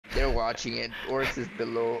They're watching it. Oryx is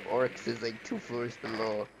below. Oryx is like 2 floors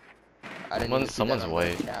below. I didn't even see Someone's that on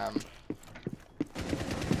white. the cam.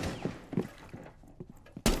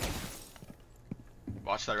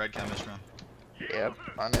 Watch that red cam, man. Yep,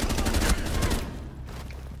 on it.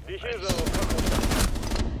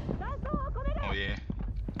 Oh yeah,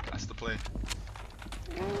 that's the play.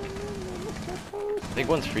 I think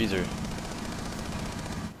one's freezer.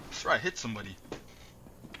 That's right, I hit somebody.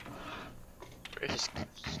 Just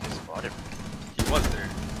spotted. He was there.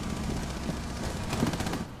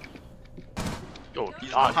 Yo,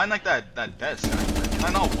 He's God. behind like that desk. Can I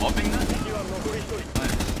not wallbang that?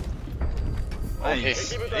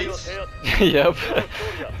 Nice. Nice. Ace? Yep.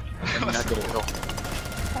 I'm not gonna go.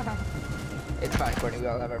 It's fine, Courtney. We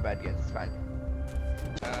all have our bad games. It's fine.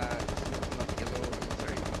 Not get low.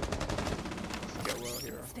 Sorry. Get well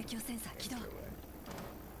here.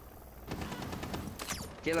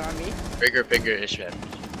 Kill on me. Bigger ish, man.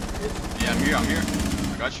 Yeah, I'm here.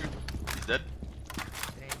 I got you. He's dead.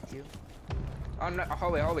 Thank you. Oh no,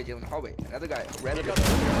 hallway, Jalen, hallway. Another guy. Red.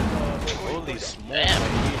 Holy smokes,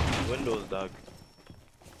 I need windows, dog.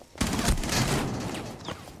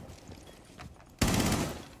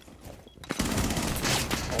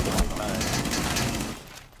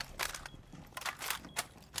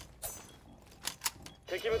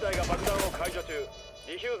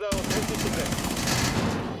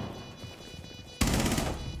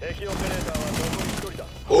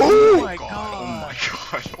 Oh my god. Oh my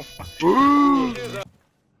god.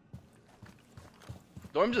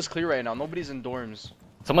 Dorms is clear right now. Nobody's in dorms.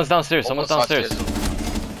 Someone's downstairs. Someone's downstairs.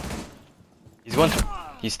 He's going.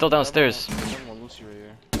 He's still downstairs. One Lucy right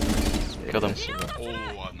here. Killed him.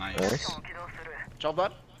 Oh, nice. Nice. Job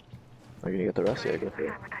that. Are you gonna get the rest? Yeah, go for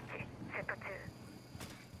it.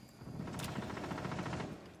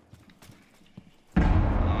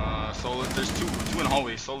 So there's two in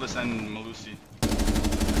hallway, Solus and Malusi.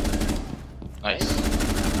 Nice.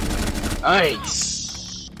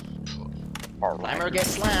 Nice. Slammer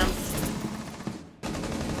gets slammed.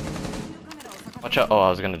 Watch out. Oh, I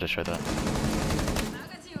was gonna destroy that.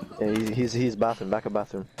 Yeah, he's bathroom, back of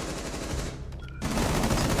bathroom.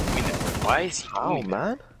 Why is he Oh doing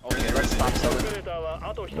man. Okay, let's stop selling.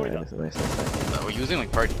 Yeah, nice. that? We're using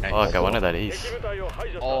like party night. Oh, I wanted that ace.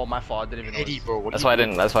 Oh, my fault. I didn't even know. Eddie, bro. That's why I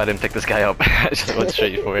didn't pick this guy up. I just went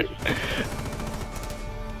straight for it.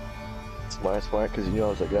 Smart, cause you knew I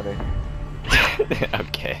was a gunner.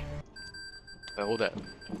 Okay. Wait, hold that.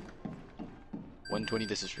 120,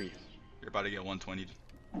 this is free. You're about to get 120.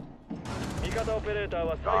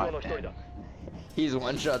 God damn. He's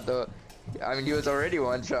one shot though. I mean, he was already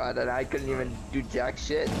one shot, and I couldn't even do jack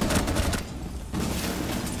shit.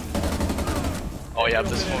 Oh yeah,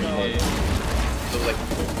 this one. So like.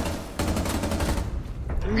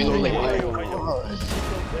 Reload like.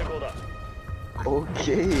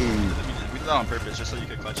 Okay. We did that on purpose, just so you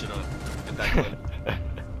could clutch it up. Get that clip.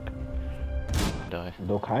 Die.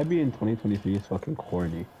 Though Kai be in 2023 is fucking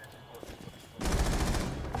corny.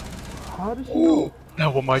 How does she know?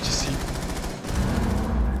 Now what might you see?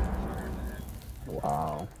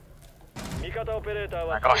 Wow. I got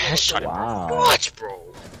headshot. Wow. Watch, bro.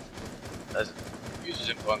 That's use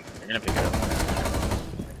him fun. You're gonna pick it up.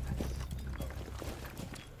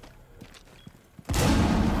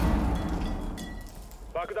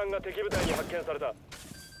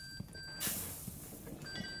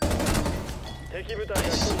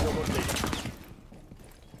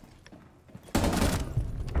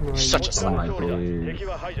 Such a slap.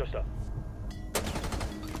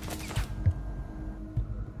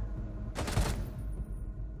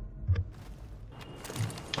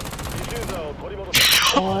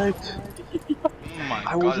 What? Oh my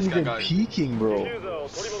I god, wasn't this guy even got peeking, bro.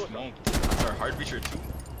 smoked. That's our hard feature too.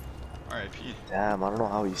 RIP. Damn, I don't know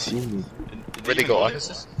how he seen me. Where'd they go?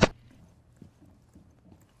 Offices?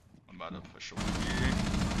 I'm about to push over here.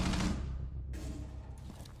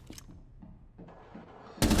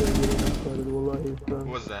 Who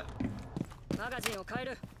was that?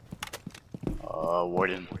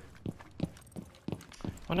 Warden.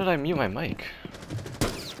 When did I mute my mic?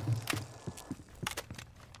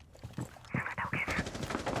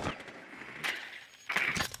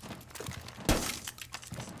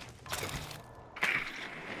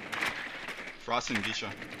 Frost and Gisha.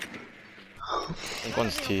 I think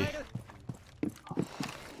one's T.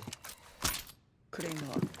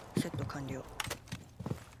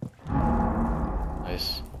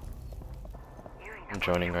 Nice. I'm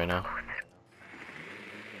droning right now.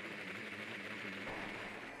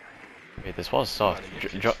 Wait, this wall's soft.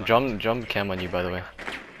 Jump cam on you, by the way.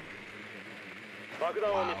 Wow.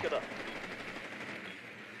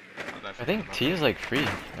 I think T is like free.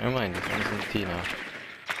 Never mind, he's in T now.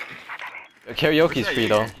 Karaoke's free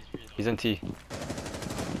though. He's in T.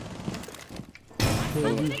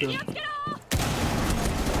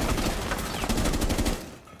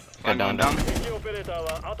 Line going down.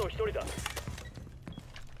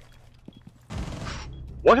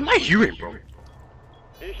 What am I hearing, bro?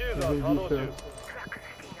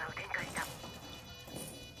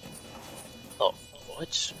 Oh,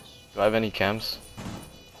 what? Do I have any cams?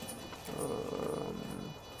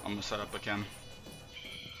 I'm gonna set up a cam.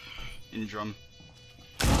 In drum.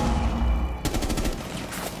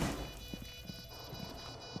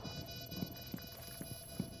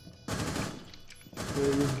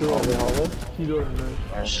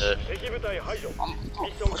 Shit.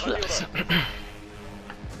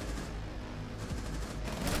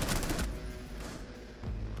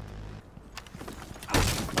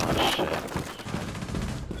 Oh shit.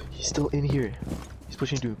 He's still in here. He's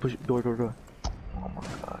pushing through. Push door. Oh my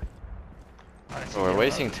god. Bro, we're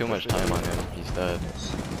wasting too much time on him. He's dead.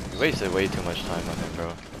 We wasted way too much time on him,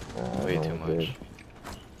 bro. Way too much.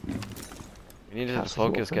 We need to Has to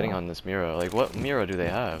focus open getting up. on this Mira. Like, what Mira do they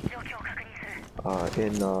have?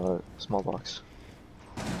 In small box.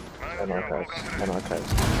 And archives.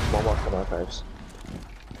 Small box and archives.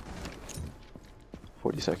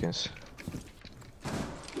 40 seconds.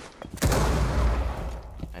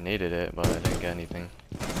 I needed it, but I didn't get anything.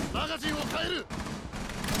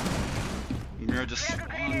 Mirror just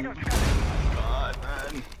spawned. God,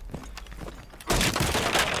 man.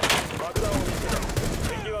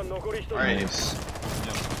 Alright. Nice.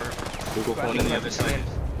 Yeah, perfect. Google One on the other side.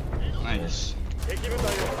 Nice.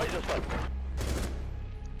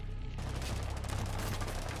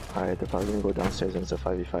 Alright, they're probably gonna go downstairs and it's a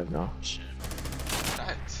 5v5 now.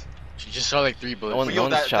 That. She just saw like 3 bullets. No one- But yo,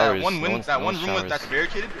 one's showers. that one, No one's- that no one one's room showers. that's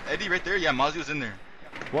barricaded, Eddie right there, yeah, Mozzie was in there.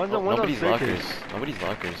 Oh, nobody's lockers. Nobody's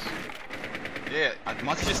lockers. Yeah,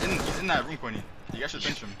 Mozzie's just he's in that room, Corny. You guys should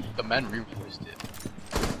pinch him. The man reposted it.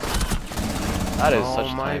 That is such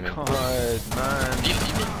timing.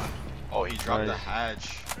 Oh, he dropped the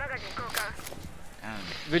hatch. Damn.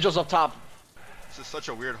 Vigils up top. This is such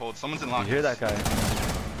a weird hold. Someone's in lockers. You hear that guy?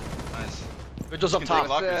 Nice. Vigils You up can take top.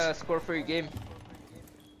 lockers. Score for your game.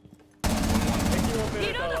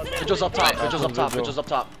 Vigils up top. Vigils up top. Vigils up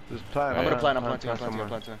top. Just plan. I'm gonna plan. I'm plan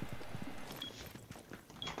planting.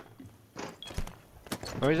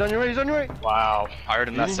 Oh, he's on your way. He's on your way. Wow. Higher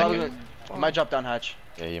than that second. I might drop down hatch.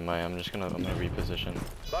 Yeah, you might. I'm gonna reposition.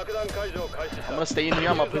 I'm gonna stay in here.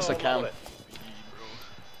 I'm gonna place a cam.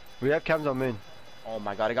 We have cams on main. Oh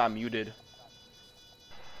my god, I got muted.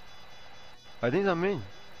 I think he's on main.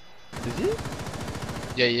 Is he?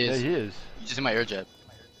 Yeah, he Yeah, is. he is. He's just in my air jet.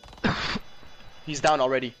 He's down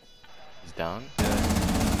already. He's down?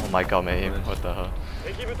 Oh my god, mate. What the hell?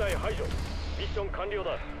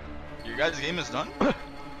 Your guys' game is done? No,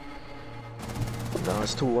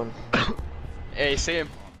 it's 2-1. Hey, same.